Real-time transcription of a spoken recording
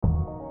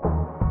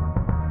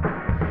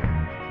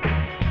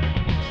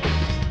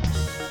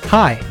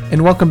Hi,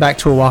 and welcome back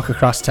to A Walk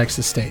Across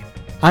Texas State.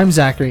 I'm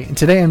Zachary, and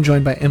today I'm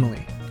joined by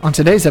Emily. On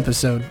today's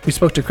episode, we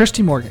spoke to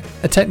Kristy Morgan,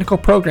 a technical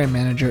program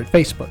manager at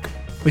Facebook.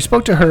 We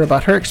spoke to her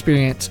about her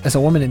experience as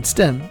a woman in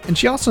STEM, and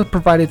she also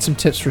provided some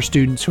tips for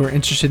students who are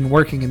interested in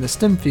working in the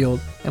STEM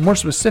field, and more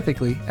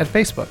specifically, at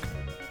Facebook.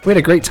 We had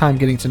a great time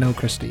getting to know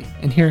Kristy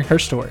and hearing her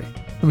story,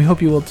 and we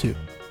hope you will too.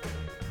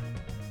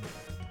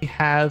 We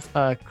have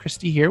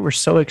Kristy here. We're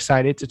so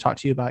excited to talk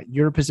to you about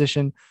your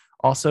position,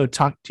 also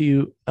talk to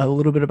you a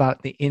little bit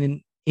about the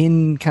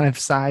in kind of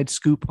side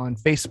scoop on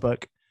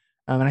Facebook.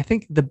 And I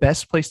think the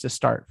best place to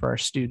start for our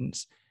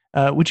students,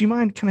 would you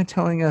mind kind of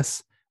telling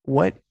us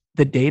what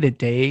the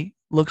day-to-day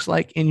looks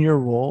like in your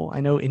role?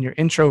 I know in your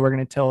intro, we're going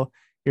to tell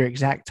your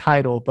exact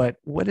title, but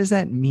what does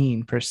that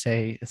mean per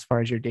se, as far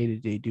as your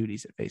day-to-day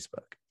duties at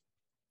Facebook?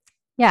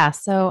 Yeah,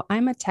 so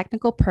I'm a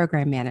technical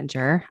program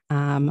manager.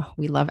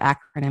 We love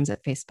acronyms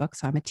at Facebook,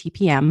 so I'm a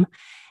TPM.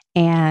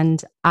 And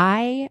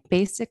I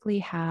basically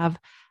have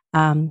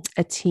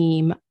a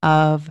team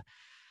of,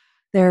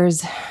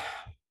 there's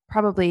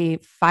probably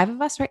 5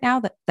 of us right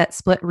now that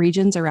split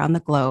regions around the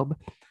globe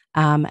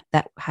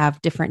that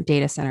have different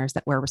data centers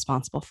that we're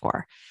responsible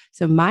for.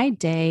 So my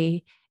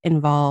day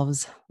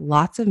involves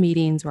lots of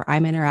meetings where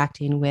I'm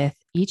interacting with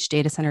each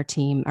data center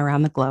team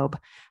around the globe.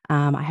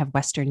 I have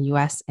Western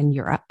US and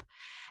Europe.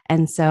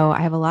 And so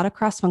I have a lot of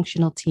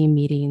cross-functional team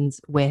meetings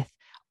with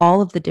all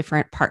of the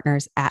different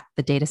partners at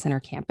the data center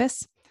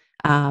campus.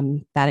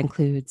 That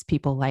includes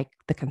people like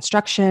the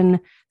construction,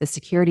 the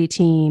security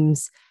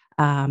teams,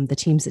 the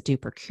teams that do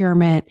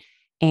procurement,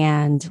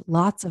 and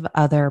lots of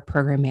other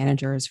program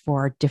managers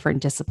for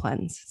different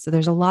disciplines. So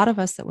there's a lot of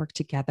us that work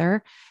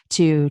together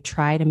to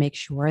try to make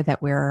sure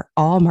that we're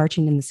all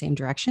marching in the same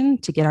direction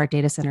to get our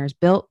data centers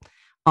built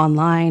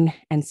online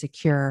and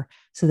secure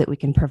so that we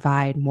can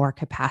provide more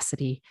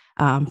capacity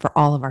for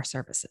all of our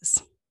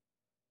services.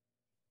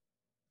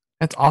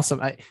 That's awesome.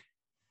 I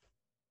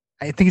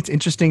think it's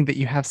interesting that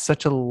you have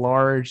such a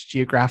large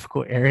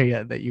geographical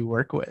area that you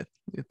work with,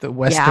 the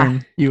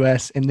Western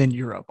US and then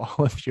Europe,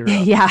 all of Europe.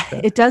 Yeah,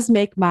 it does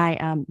make my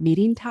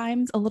meeting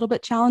times a little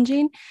bit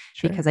challenging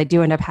because I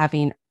do end up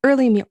having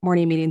early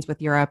morning meetings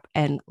with Europe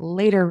and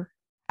later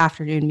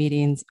afternoon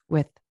meetings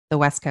with the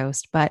West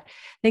Coast. But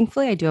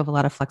thankfully, I do have a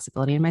lot of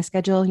flexibility in my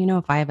schedule. You know,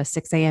 if I have a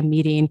 6 a.m.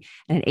 meeting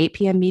and an 8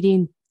 p.m.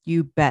 meeting,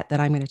 you bet that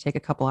I'm going to take a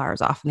couple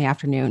hours off in the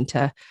afternoon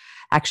to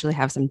actually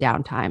have some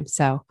downtime.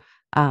 So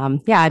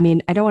I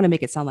mean, I don't want to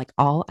make it sound like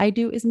all I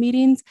do is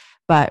meetings,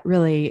 but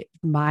really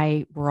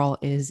my role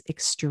is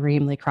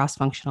extremely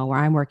cross-functional where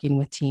I'm working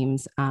with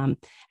teams. And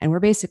we're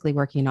basically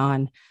working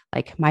on,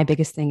 like, my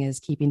biggest thing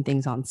is keeping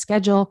things on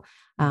schedule,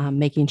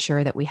 making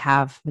sure that we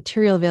have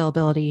material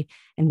availability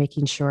and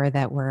making sure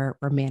that we're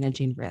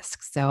managing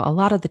risks. So a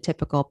lot of the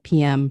typical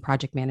PM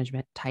project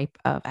management type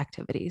of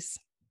activities.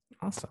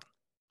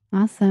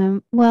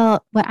 Awesome.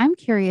 Well, what I'm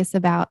curious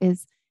about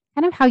is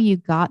kind of how you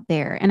got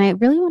there. And I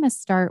really want to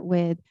start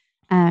with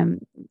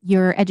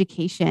your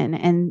education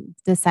and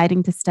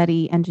deciding to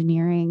study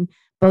engineering,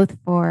 both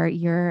for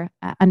your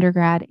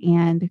undergrad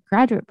and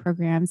graduate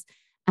programs,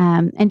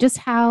 and just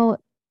how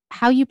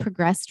you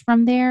progressed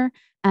from there.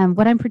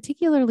 What I'm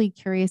particularly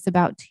curious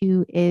about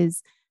too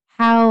is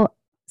how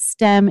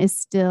STEM is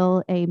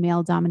still a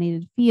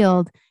male-dominated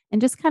field, and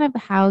just kind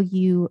of how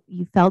you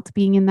felt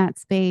being in that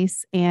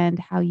space and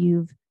how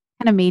you've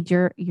kind of made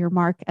your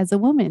mark as a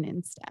woman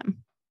in STEM.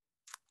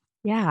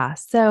 Yeah.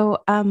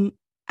 So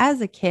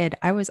as a kid,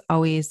 I was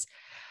always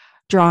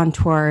drawn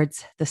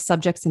towards the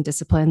subjects and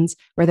disciplines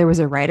where there was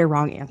a right or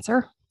wrong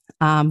answer.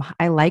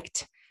 I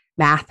liked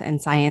math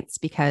and science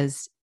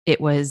because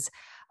it was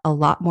a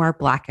lot more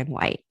black and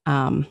white.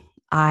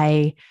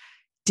 I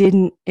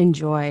didn't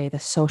enjoy the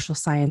social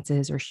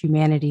sciences or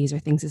humanities or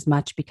things as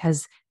much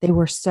because they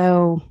were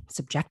so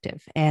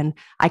subjective. And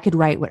I could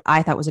write what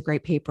I thought was a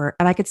great paper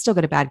and I could still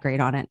get a bad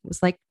grade on it. It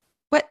was like,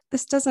 what?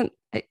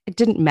 It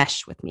didn't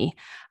mesh with me.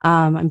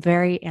 I'm a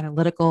very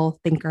analytical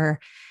thinker.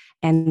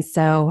 And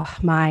so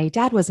my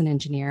dad was an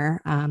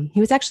engineer. He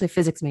was actually a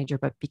physics major,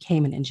 but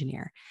became an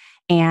engineer.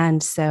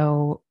 And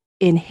so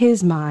in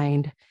his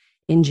mind,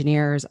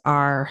 engineers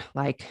are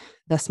like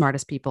the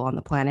smartest people on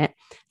the planet.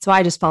 So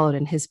I just followed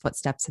in his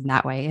footsteps in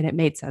that way. And it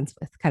made sense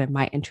with kind of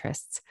my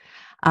interests.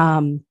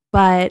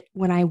 But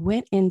when I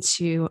went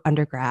into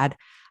undergrad,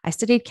 I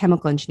studied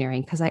chemical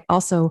engineering because I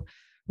also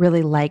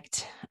really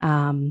liked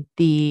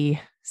the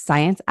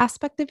science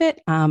aspect of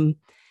it.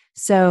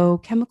 So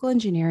chemical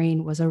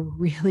engineering was a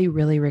really,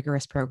 really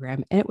rigorous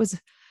program. And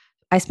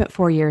I spent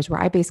 4 years where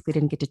I basically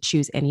didn't get to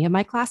choose any of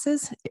my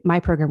classes. My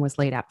program was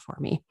laid out for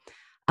me.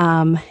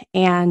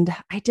 And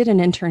I did an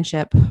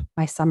internship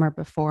my summer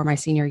before my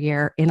senior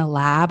year in a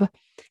lab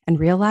and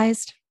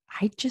realized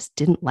I just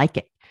didn't like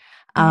it.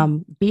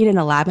 Being in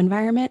a lab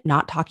environment,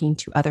 not talking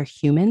to other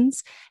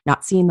humans,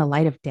 not seeing the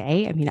light of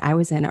day. I mean, I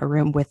was in a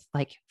room with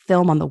like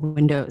film on the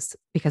windows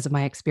because of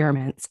my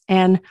experiments.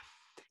 And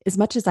as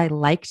much as I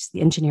liked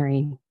the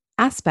engineering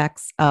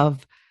aspects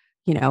of,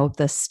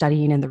 the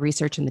studying and the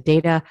research and the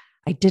data,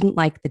 I didn't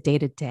like the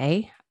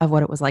day-to-day of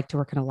what it was like to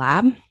work in a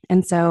lab.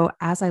 And so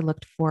as I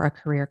looked for a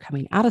career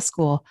coming out of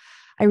school,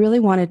 I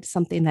really wanted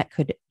something that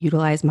could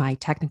utilize my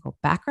technical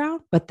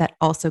background, but that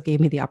also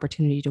gave me the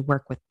opportunity to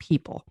work with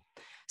people.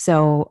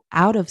 So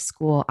out of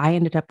school, I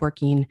ended up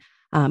working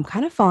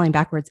kind of falling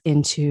backwards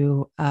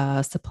into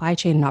a supply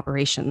chain and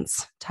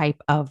operations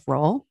type of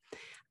role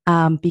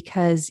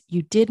because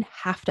you did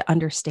have to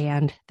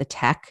understand the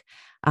tech.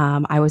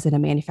 I was in a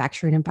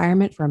manufacturing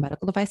environment for a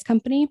medical device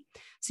company.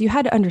 So you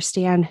had to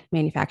understand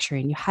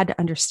manufacturing, you had to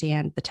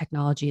understand the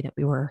technology that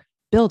we were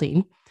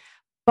building.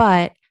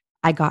 But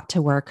I got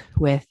to work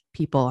with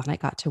people and I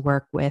got to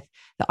work with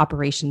the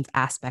operations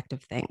aspect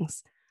of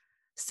things.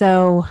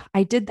 So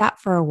I did that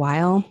for a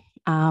while.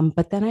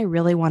 But then I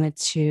really wanted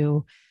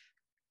to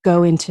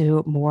go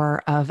into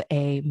more of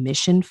a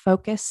mission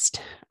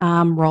focused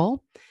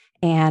role.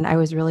 And I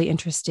was really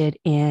interested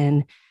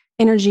in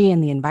energy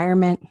and the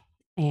environment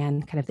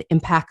and kind of the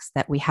impacts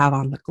that we have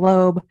on the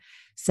globe.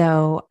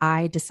 So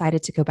I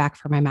decided to go back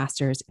for my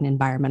master's in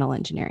environmental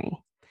engineering.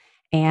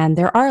 And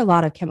there are a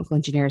lot of chemical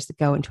engineers that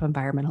go into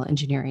environmental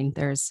engineering.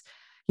 There's,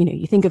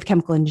 you think of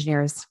chemical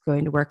engineers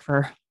going to work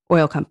for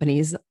oil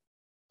companies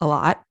a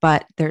lot,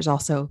 but there's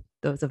also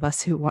those of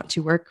us who want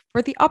to work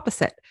for the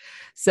opposite.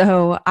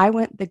 So I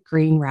went the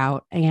green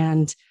route.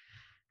 And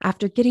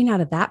after getting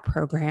out of that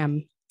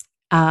program,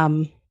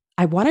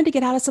 I wanted to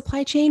get out of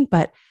supply chain,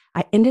 but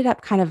I ended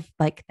up kind of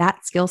like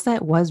that skill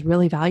set was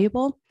really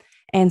valuable.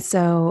 And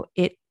so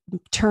it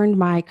turned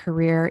my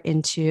career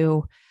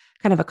into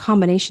kind of a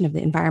combination of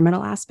the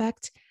environmental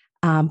aspect,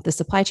 the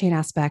supply chain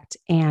aspect,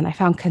 and I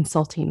found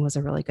consulting was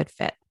a really good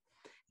fit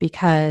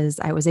because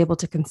I was able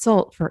to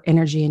consult for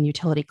energy and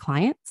utility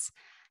clients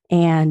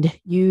and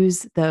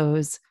use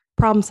those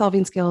problem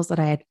solving skills that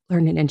I had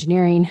learned in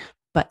engineering,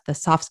 but the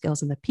soft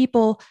skills and the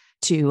people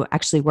to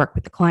actually work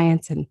with the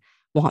clients and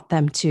want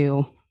them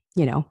to,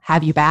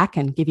 have you back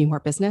and give you more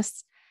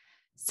business.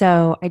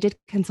 So I did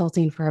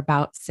consulting for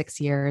about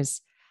 6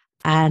 years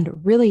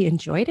and really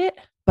enjoyed it.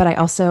 But I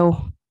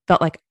also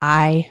felt like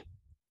my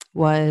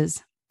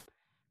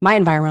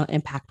environmental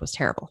impact was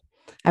terrible.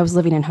 I was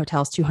living in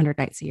hotels 200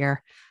 nights a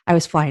year. I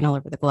was flying all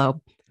over the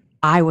globe.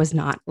 I was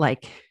not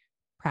like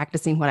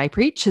practicing what I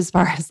preach as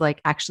far as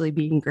like actually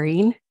being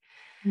green.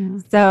 Yeah.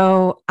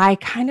 So I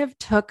kind of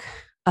took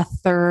a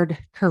third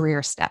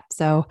career step.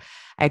 So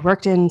I'd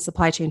worked in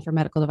supply chain for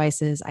medical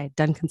devices. I had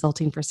done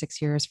consulting for 6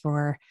 years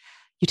for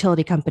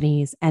utility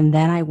companies. And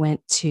then I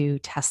went to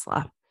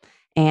Tesla.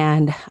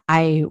 And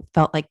I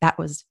felt like that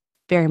was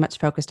very much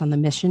focused on the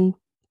mission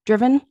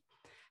driven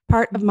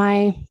part of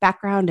my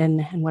background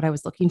and what I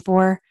was looking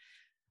for.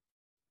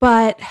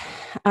 But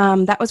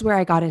that was where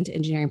I got into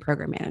engineering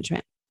program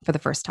management for the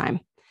first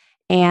time.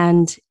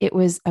 And it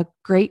was a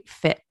great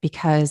fit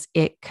because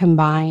it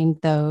combined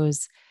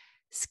those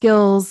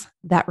skills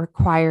that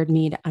required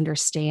me to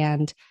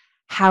understand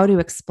how to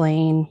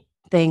explain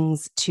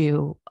things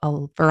to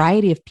a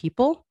variety of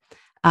people.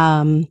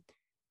 As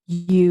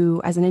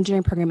an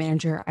engineering program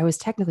manager, I was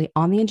technically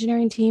on the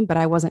engineering team, but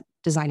I wasn't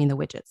designing the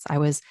widgets. I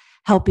was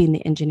helping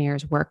the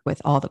engineers work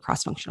with all the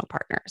cross-functional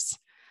partners.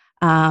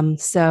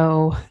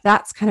 So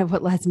that's kind of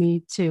what led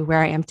me to where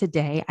I am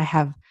today. I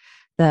have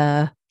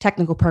the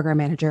technical program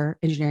manager,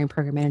 engineering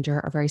program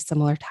manager are very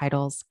similar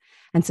titles.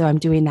 And so I'm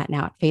doing that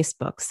now at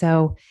Facebook.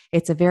 So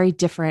it's a very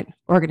different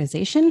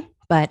organization,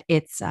 but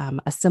it's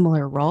a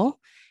similar role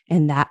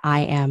in that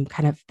I am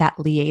kind of that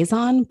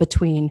liaison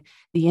between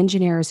the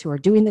engineers who are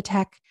doing the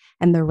tech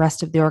and the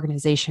rest of the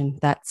organization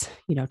that's,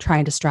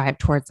 trying to strive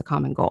towards a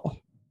common goal.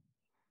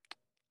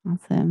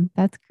 Awesome.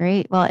 That's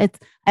great. Well,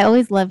 I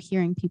always love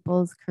hearing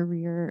people's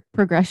career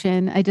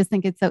progression. I just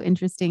think it's so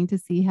interesting to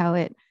see how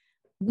it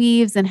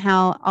weaves and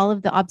how all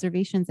of the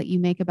observations that you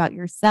make about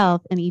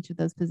yourself in each of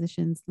those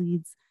positions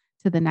leads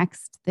to the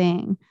next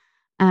thing.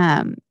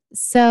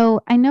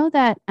 So I know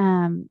that,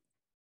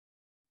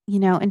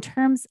 in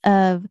terms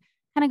of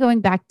kind of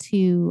going back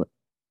to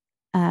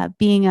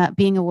being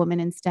a woman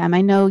in STEM,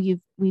 I know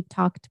we've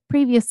talked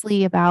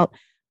previously about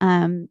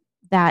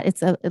that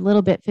it's a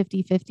little bit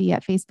 50-50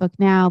 at Facebook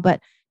now, but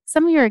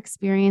some of your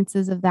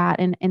experiences of that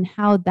and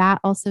how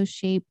that also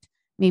shaped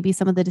maybe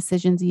some of the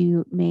decisions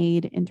you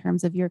made in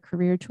terms of your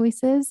career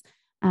choices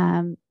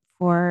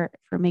for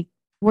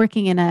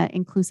working in an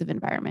inclusive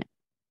environment.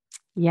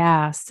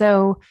 Yeah.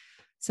 So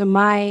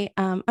my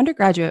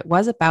undergraduate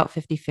was about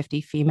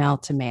 50-50 female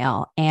to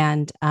male.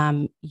 And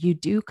you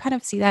do kind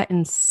of see that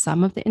in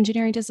some of the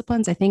engineering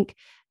disciplines. I think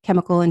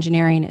chemical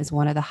engineering is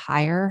one of the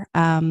higher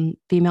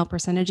female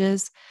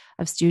percentages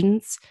of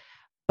students,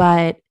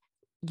 but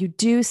you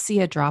do see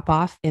a drop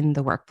off in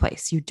the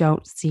workplace. You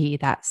don't see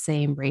that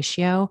same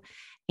ratio.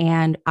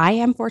 And I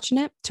am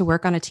fortunate to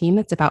work on a team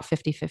that's about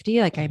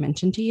 50-50, like I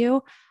mentioned to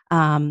you.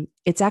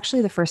 It's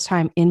actually the first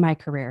time in my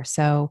career.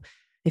 So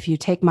if you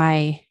take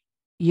my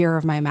year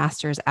of my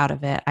master's out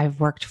of it, I've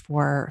worked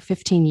for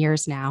 15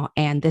 years now,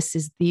 and this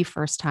is the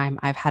first time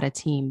I've had a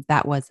team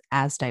that was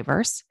as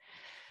diverse.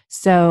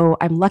 So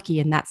I'm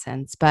lucky in that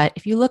sense. But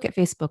if you look at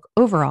Facebook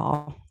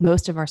overall,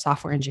 most of our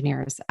software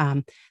engineers,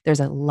 there's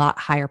a lot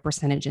higher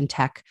percentage in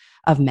tech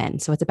of men.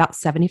 So it's about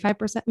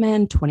 75%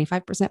 men,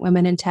 25%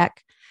 women in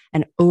tech.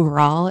 And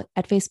overall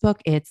at Facebook,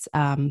 it's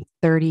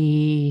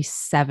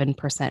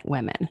 37%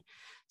 women.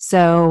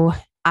 So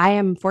I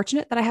am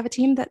fortunate that I have a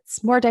team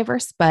that's more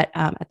diverse, but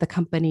at the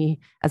company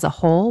as a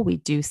whole, we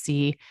do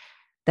see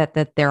that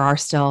there are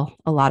still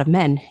a lot of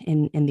men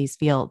in these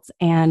fields.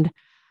 And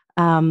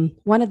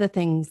one of the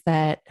things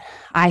that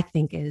I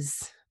think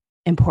is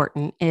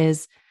important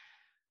is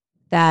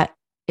that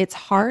it's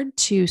hard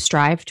to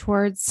strive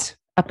towards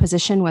a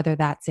position, whether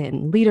that's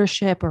in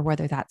leadership or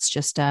whether that's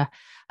just a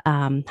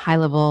high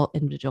level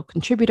individual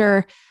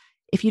contributor,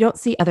 if you don't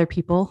see other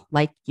people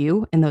like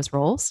you in those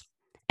roles.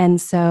 And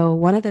so,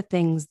 one of the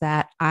things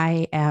that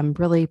I am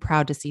really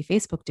proud to see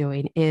Facebook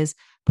doing is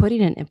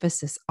putting an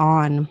emphasis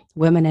on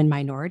women and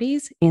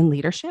minorities in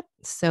leadership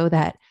so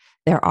that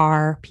there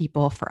are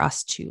people for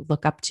us to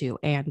look up to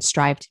and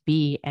strive to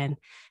be and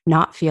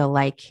not feel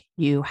like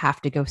you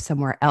have to go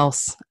somewhere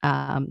else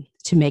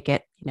to make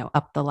it,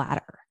 up the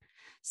ladder.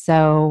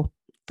 So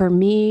for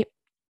me,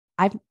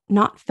 I've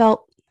not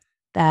felt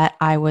that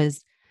I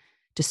was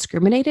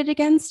discriminated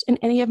against in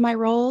any of my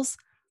roles,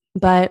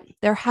 but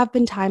there have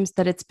been times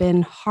that it's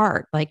been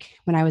hard. Like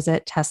when I was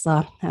at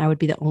Tesla and I would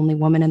be the only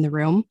woman in the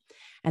room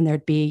and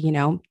there'd be,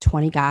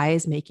 20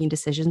 guys making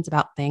decisions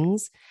about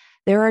things.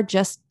 There are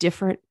just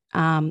different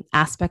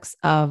aspects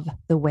of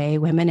the way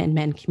women and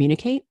men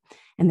communicate.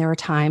 And there are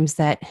times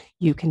that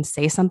you can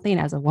say something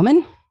as a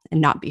woman and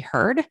not be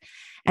heard,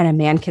 and a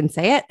man can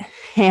say it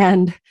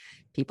and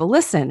people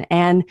listen.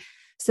 And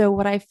so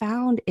what I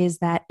found is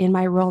that in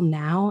my role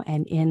now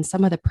and in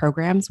some of the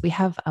programs, we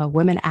have a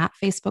Women at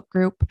Facebook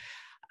group.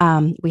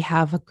 We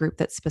have a group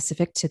that's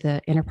specific to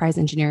the enterprise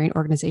engineering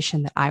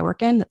organization that I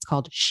work in that's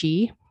called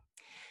SHE.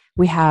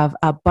 We have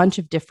a bunch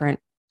of different,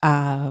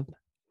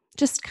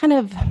 just kind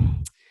of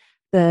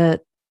I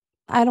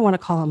don't want to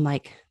call them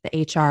like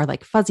the HR,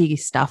 like fuzzy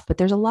stuff, but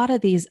there's a lot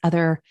of these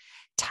other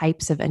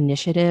types of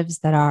initiatives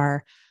that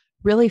are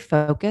really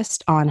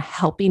focused on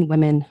helping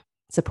women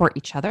support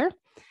each other.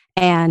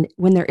 And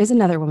when there is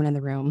another woman in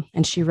the room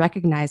and she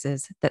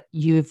recognizes that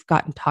you've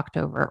gotten talked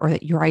over or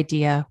that your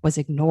idea was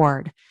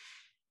ignored,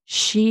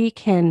 she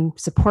can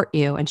support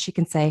you and she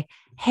can say,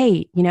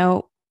 hey,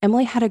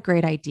 Emily had a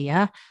great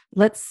idea.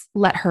 Let's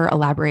let her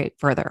elaborate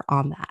further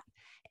on that.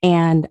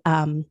 And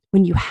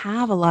when you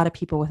have a lot of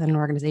people within an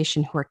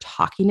organization who are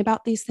talking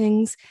about these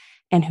things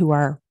and who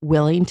are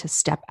willing to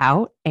step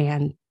out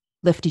and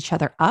lift each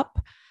other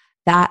up,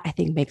 that I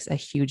think makes a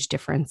huge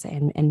difference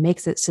and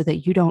makes it so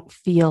that you don't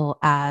feel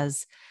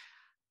as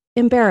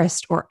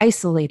embarrassed or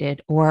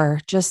isolated or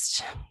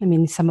just,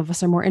 some of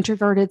us are more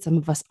introverted, some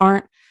of us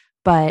aren't,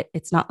 but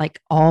it's not like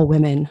all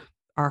women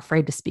are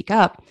afraid to speak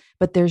up,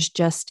 but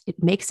it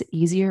makes it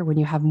easier when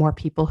you have more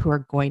people who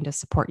are going to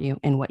support you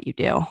in what you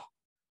do.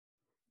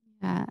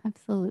 Yeah,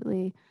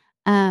 absolutely.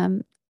 I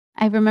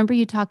remember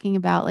you talking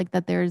about like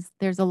that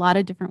there's a lot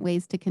of different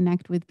ways to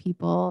connect with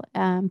people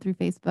through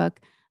Facebook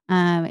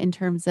in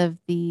terms of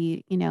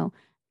the,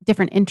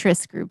 different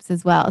interest groups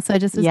as well. So I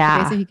just was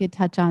curious if you could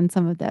touch on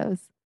some of those.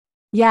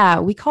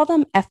 Yeah, we call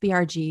them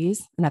FBRGs,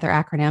 another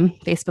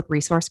acronym, Facebook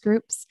resource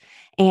groups.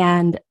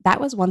 And that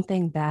was one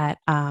thing that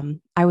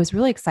I was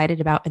really excited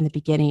about in the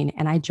beginning.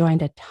 And I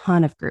joined a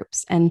ton of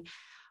groups. And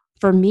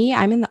for me,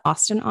 I'm in the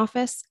Austin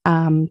office,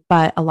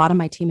 but a lot of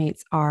my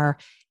teammates are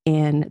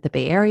in the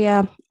Bay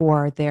Area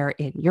or they're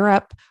in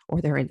Europe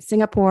or they're in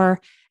Singapore.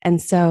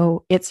 And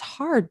so it's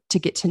hard to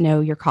get to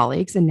know your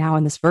colleagues. And now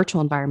in this virtual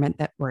environment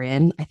that we're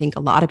in, I think a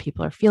lot of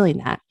people are feeling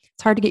that.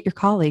 It's hard to get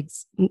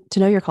to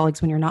know your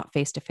colleagues when you're not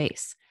face to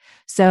face.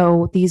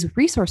 So these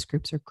resource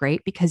groups are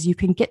great because you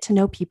can get to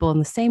know people in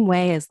the same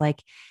way as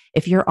like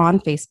if you're on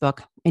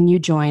Facebook and you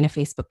join a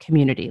Facebook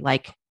community,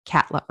 like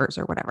cat lovers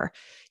or whatever,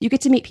 you get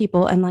to meet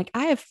people. And like,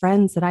 I have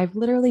friends that I've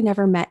literally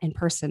never met in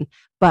person,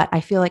 but I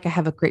feel like I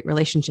have a great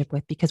relationship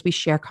with because we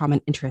share common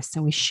interests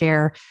and we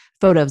share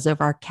photos of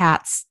our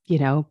cats,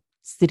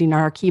 sitting on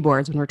our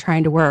keyboards when we're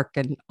trying to work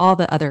and all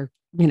the other,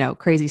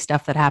 crazy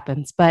stuff that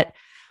happens. But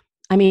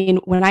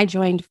when I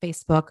joined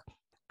Facebook,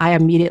 I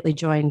immediately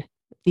joined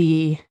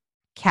the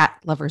cat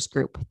lovers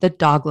group, the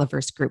dog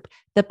lovers group,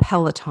 the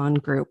Peloton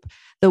group,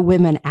 the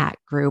Women at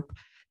group.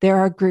 There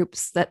are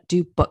groups that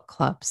do book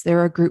clubs. There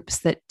are groups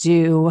that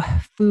do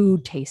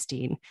food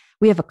tasting.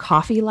 We have a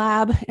coffee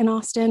lab in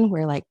Austin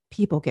where like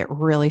people get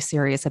really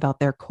serious about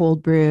their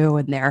cold brew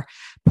and their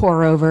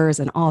pour overs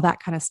and all that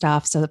kind of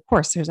stuff. So of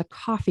course there's a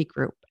coffee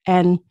group.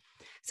 And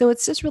so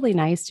it's just really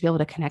nice to be able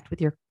to connect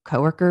with your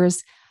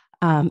coworkers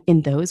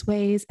in those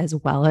ways, as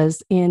well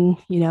as in,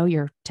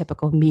 your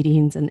typical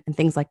meetings and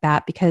things like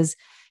that, because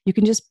you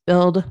can just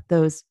build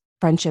those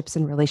friendships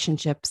and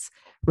relationships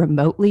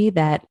remotely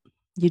that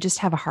you just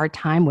have a hard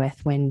time with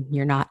when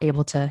you're not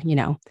able to,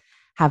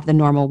 have the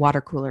normal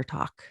water cooler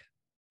talk.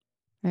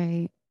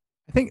 Right.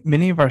 I think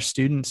many of our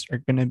students are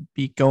going to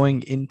be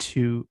going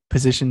into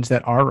positions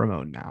that are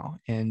remote now.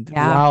 And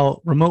Yeah.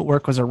 while remote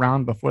work was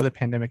around before the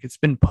pandemic, it's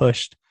been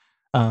pushed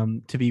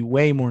to be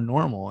way more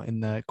normal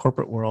in the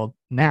corporate world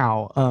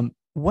now.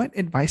 What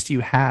advice do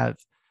you have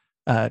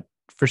uh,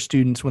 for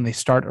students when they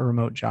start a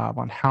remote job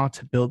on how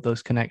to build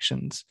those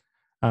connections,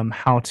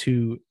 how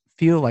to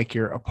feel like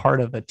you're a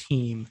part of a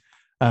team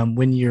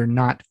when you're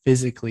not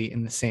physically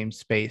in the same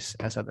space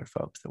as other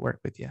folks that work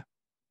with you?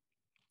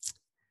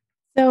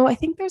 So I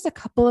think there's a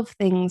couple of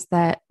things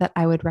that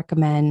I would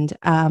recommend.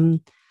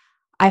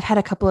 I've had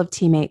a couple of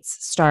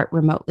teammates start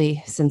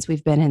remotely since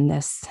we've been in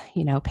this,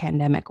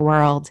 pandemic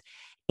world.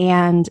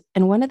 And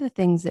one of the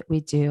things that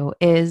we do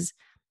is,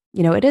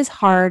 it is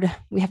hard.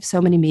 We have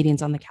so many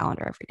meetings on the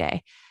calendar every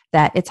day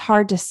that it's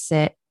hard to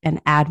sit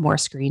and add more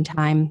screen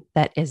time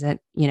that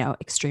isn't,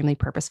 extremely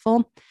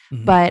purposeful.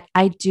 Mhm. But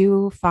I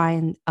do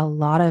find a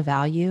lot of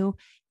value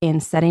in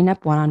setting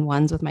up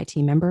one-on-ones with my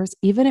team members,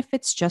 even if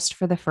it's just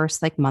for the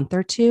first like month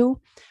or two,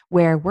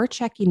 where we're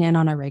checking in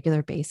on a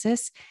regular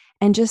basis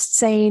and just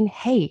saying,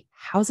 "Hey,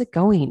 how's it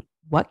going?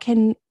 What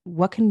can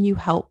you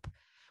help?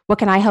 What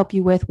can I help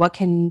you with? What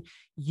can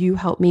you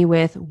help me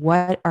with?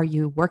 What are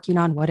you working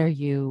on? What are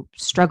you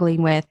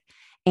struggling with?"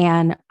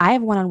 And I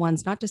have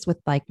one-on-ones not just with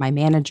like my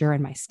manager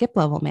and my skip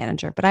level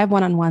manager, but I have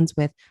one-on-ones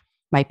with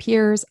my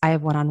peers. I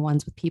have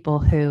one-on-ones with people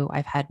who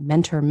I've had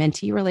mentor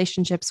mentee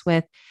relationships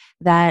with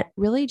that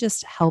really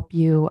just help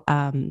you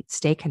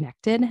stay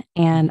connected.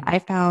 And Mhm. I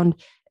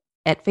found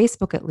at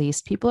Facebook, at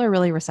least, people are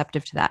really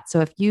receptive to that. So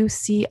if you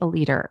see a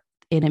leader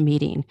in a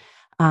meeting,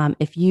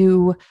 if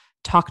you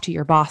talk to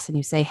your boss and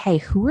you say, "Hey,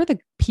 who are the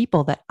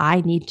people that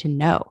I need to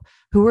know?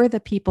 Who are the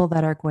people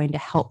that are going to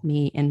help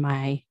me in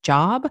my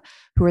job?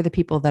 Who are the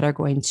people that are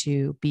going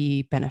to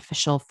be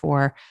beneficial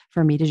for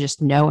me to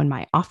just know in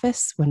my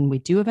office when we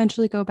do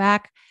eventually go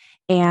back?"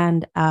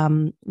 And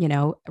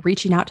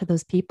reaching out to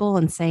those people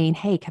and saying,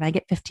 "Hey, can I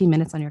get 15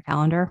 minutes on your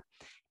calendar?"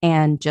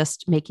 And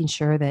just making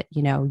sure that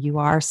you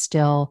are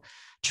still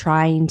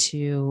trying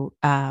to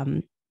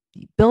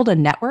build a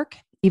network,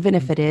 even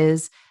if Mhm. it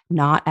is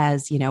not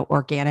as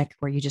organic,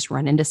 where you just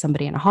run into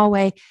somebody in a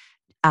hallway.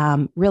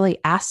 Really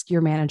ask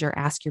your manager,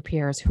 ask your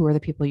peers, who are the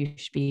people you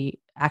should be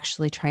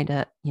actually trying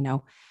to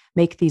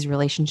make these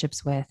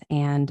relationships with,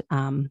 and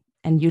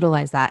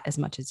utilize that as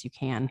much as you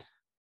can.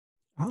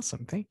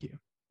 Awesome. Thank you.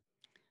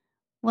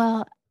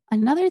 Well,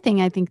 another thing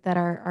I think that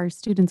our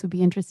students would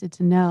be interested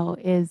to know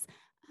is,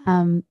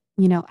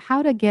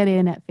 how to get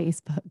in at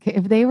Facebook.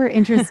 If they were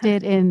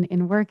interested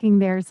in working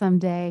there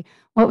someday,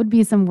 what would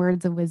be some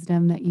words of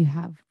wisdom that you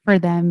have for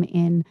them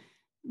in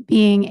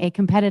being a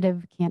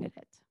competitive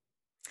candidate?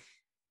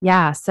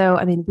 Yeah. So,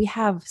 I mean, we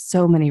have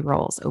so many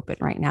roles open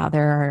right now.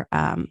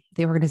 The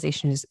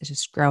organization is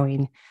just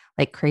growing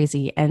like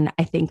crazy. And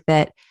I think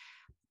that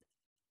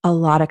a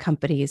lot of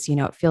companies,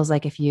 it feels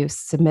like if you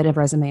submit a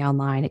resume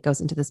online, it goes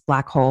into this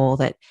black hole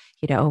that,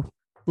 you know,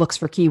 looks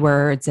for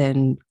keywords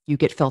and you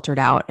get filtered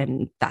out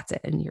and that's it.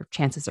 And your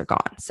chances are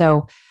gone.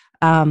 So,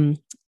 um,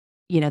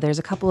 there's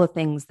a couple of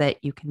things that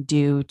you can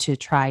do to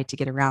try to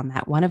get around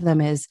that. One of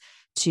them is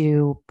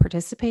to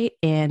participate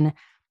in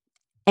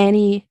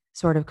any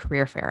sort of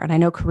career fair. And I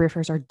know career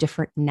fairs are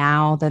different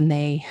now than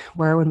they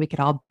were when we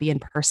could all be in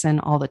person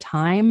all the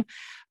time.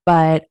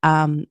 But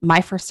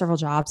my first several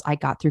jobs I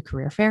got through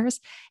career fairs.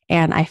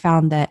 And I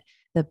found that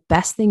the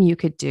best thing you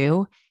could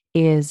do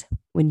is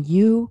when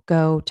you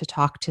go to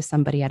talk to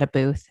somebody at a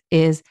booth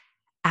is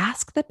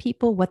ask the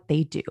people what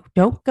they do.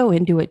 Don't go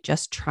into it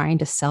just trying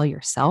to sell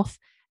yourself.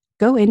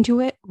 Go into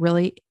it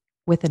really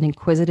with an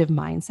inquisitive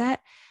mindset.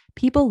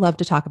 People love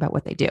to talk about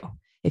what they do.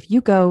 If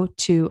you go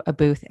to a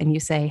booth and you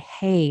say,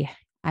 "Hey,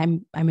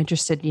 I'm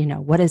interested,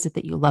 what is it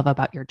that you love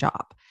about your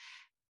job?"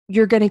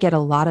 You're going to get a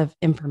lot of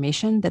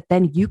information that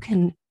then you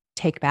can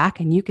take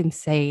back and you can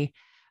say,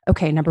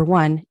 "Okay, number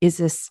 1, is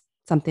this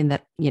something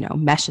that,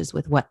 meshes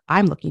with what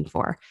I'm looking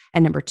for?"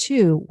 And number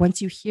 2,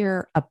 once you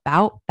hear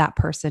about that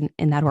person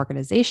in that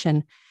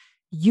organization,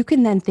 you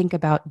can then think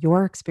about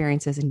your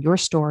experiences and your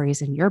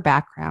stories and your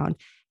background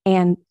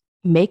and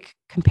make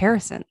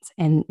comparisons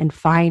and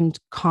find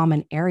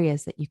common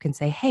areas that you can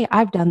say, "Hey,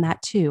 I've done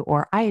that too,"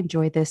 or "I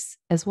enjoy this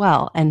as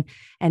well," and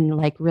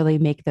like really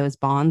make those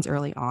bonds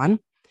early on.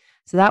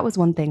 So that was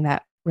one thing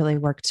that really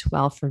worked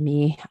well for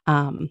me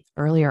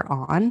earlier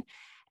on.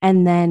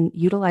 And then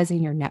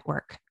utilizing your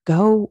network,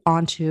 go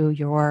onto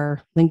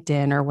your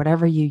LinkedIn or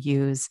whatever you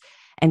use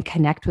and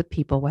connect with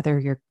people, whether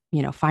you're,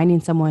 finding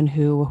someone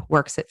who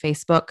works at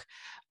Facebook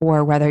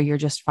or whether you're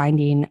just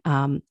finding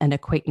an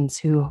acquaintance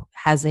who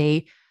has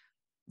a,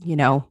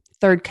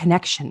 third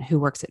connection who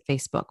works at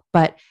Facebook.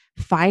 But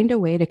find a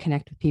way to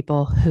connect with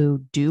people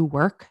who do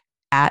work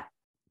at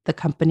the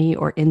company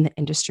or in the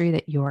industry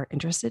that you're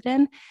interested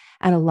in.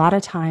 And a lot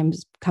of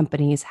times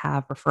companies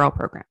have referral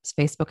programs.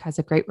 Facebook has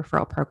a great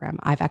referral program.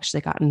 I've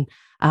actually gotten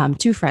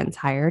 2 friends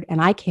hired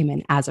and I came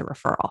in as a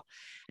referral.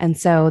 And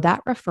so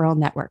that referral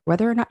network,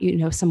 whether or not you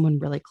know someone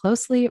really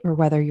closely or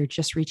whether you're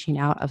just reaching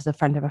out as a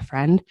friend of a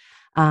friend,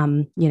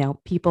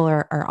 people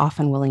are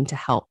often willing to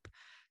help.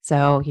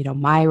 So,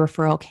 my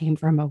referral came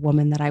from a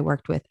woman that I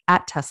worked with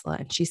at Tesla.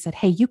 And she said,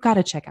 hey, you got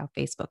to check out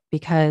Facebook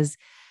because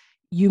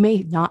you may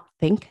not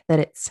think that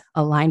it's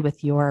aligned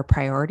with your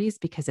priorities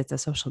because it's a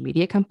social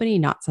media company,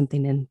 not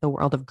something in the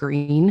world of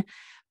green.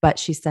 But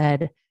she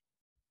said,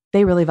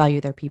 they really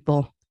value their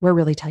people. We're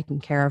really taken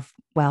care of.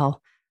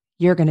 Well,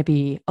 you're going to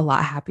be a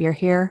lot happier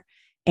here.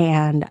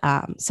 And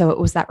so it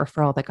was that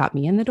referral that got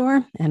me in the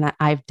door. And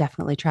I've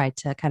definitely tried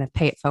to kind of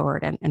pay it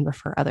forward and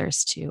refer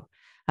others to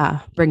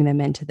bring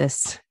them into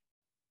this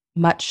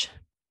much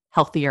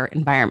healthier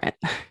environment.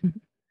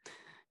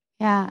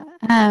 Yeah.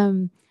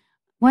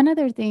 One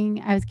other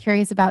thing I was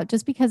curious about,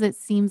 just because it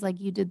seems like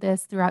you did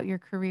this throughout your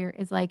career,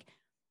 is like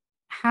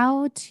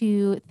how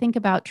to think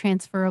about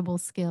transferable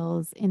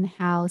skills and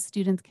how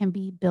students can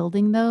be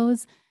building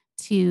those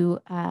to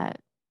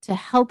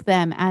help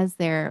them as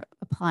they're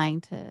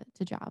applying to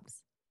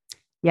jobs.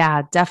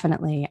 Yeah,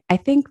 definitely. I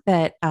think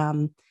that,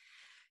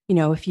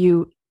 if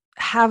you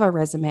have a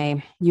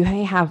resume, you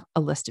may have a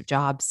list of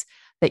jobs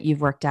that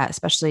you've worked at,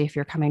 especially if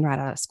you're coming right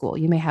out of school.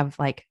 You may have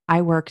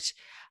I worked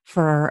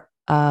for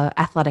an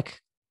athletic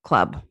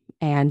club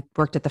and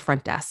worked at the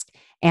front desk,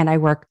 and I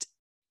worked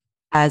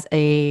as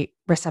a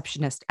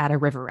receptionist at a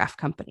river raft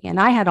company. And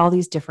I had all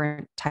these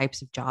different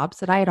types of jobs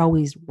that I had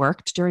always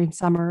worked during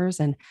summers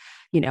and,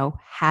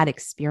 had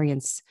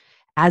experience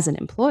as an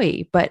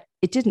employee, but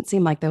it didn't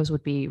seem like those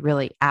would be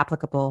really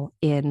applicable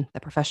in the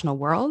professional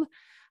world.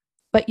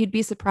 But you'd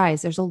be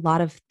surprised. There's a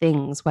lot of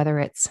things, whether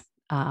it's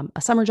a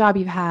summer job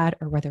you've had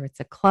or whether it's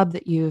a club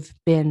that you've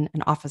been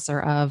an officer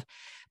of,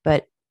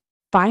 but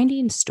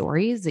finding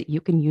stories that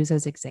you can use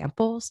as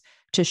examples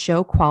to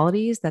show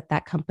qualities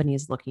that company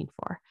is looking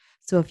for.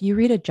 So if you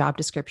read a job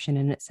description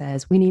and it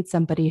says, we need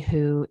somebody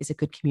who is a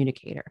good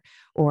communicator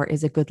or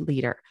is a good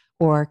leader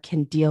or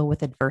can deal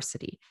with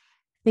adversity,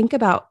 think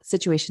about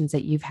situations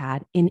that you've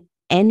had in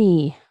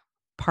any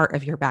part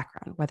of your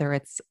background, whether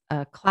it's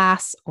a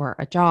class or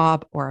a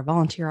job or a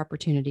volunteer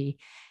opportunity,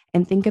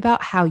 and think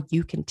about how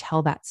you can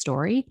tell that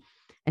story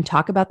and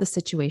talk about the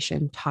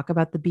situation, talk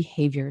about the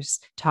behaviors,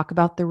 talk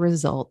about the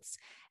results,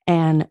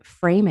 and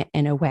frame it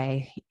in a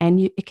way. And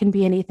it can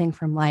be anything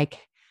from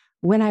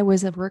when I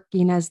was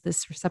working as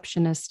this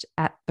receptionist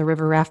at the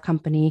river raft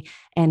company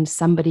and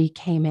somebody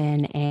came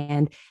in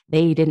and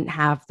they didn't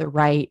have the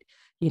right,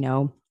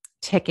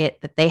 ticket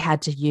that they had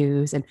to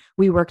use. And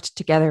we worked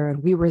together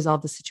and we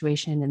resolved the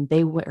situation, and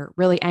they were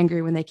really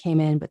angry when they came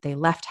in, but they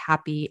left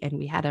happy. And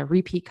we had a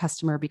repeat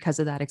customer because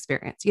of that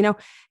experience.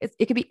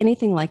 It could be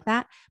anything like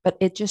that, but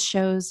it just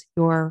shows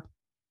your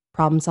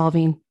problem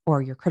solving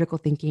or your critical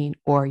thinking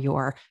or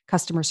your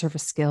customer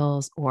service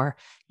skills or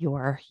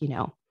your,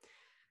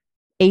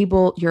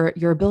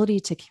 your ability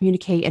to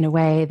communicate in a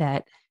way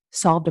that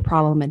solved a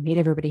problem and made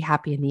everybody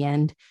happy in the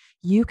end.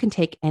 You can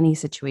take any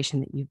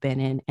situation that you've been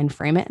in and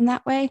frame it in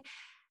that way.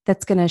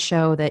 That's going to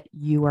show that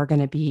you are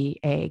going to be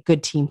a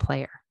good team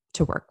player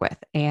to work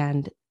with.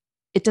 And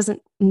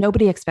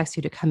nobody expects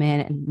you to come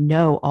in and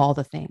know all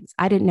the things.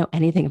 I didn't know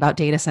anything about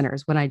data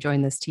centers when I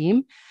joined this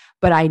team,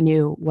 but I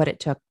knew what it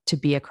took to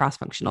be a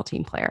cross-functional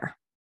team player.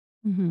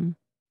 Mm-hmm.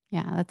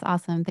 Yeah, that's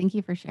awesome. Thank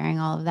you for sharing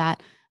all of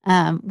that.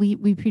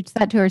 We preach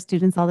that to our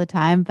students all the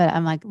time, but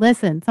I'm like,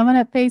 listen, someone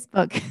at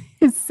Facebook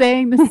is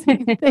saying the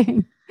same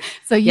thing.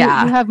 So you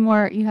have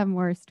more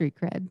street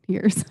cred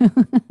here. So.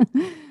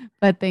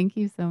 But thank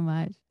you so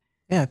much.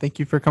 Yeah, thank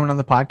you for coming on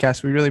the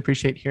podcast. We really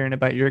appreciate hearing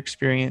about your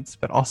experience,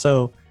 but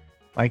also,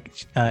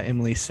 like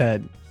Emily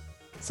said,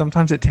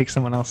 sometimes it takes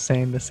someone else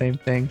saying the same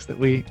things that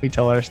we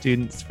tell our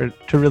students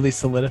to really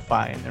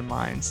solidify in their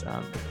minds.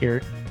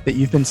 Hear that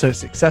you've been so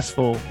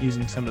successful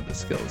using some of the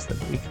skills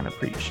that we kind of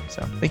preach.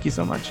 So thank you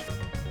so much.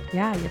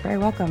 Yeah, you're very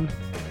welcome.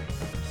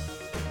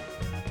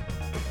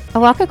 A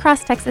Walk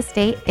Across Texas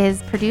State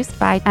is produced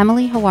by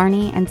Emily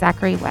Hawarni and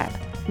Zachary Webb.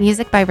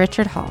 Music by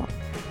Richard Hall.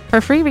 For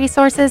free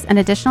resources and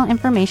additional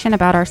information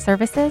about our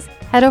services,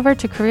 head over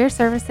to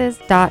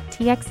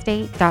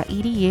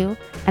careerservices.txstate.edu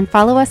and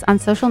follow us on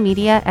social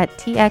media at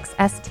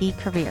TXST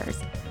Careers.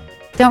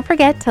 Don't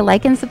forget to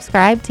like and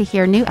subscribe to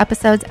hear new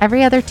episodes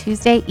every other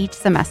Tuesday each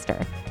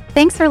semester.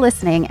 Thanks for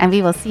listening, and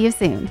we will see you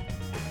soon.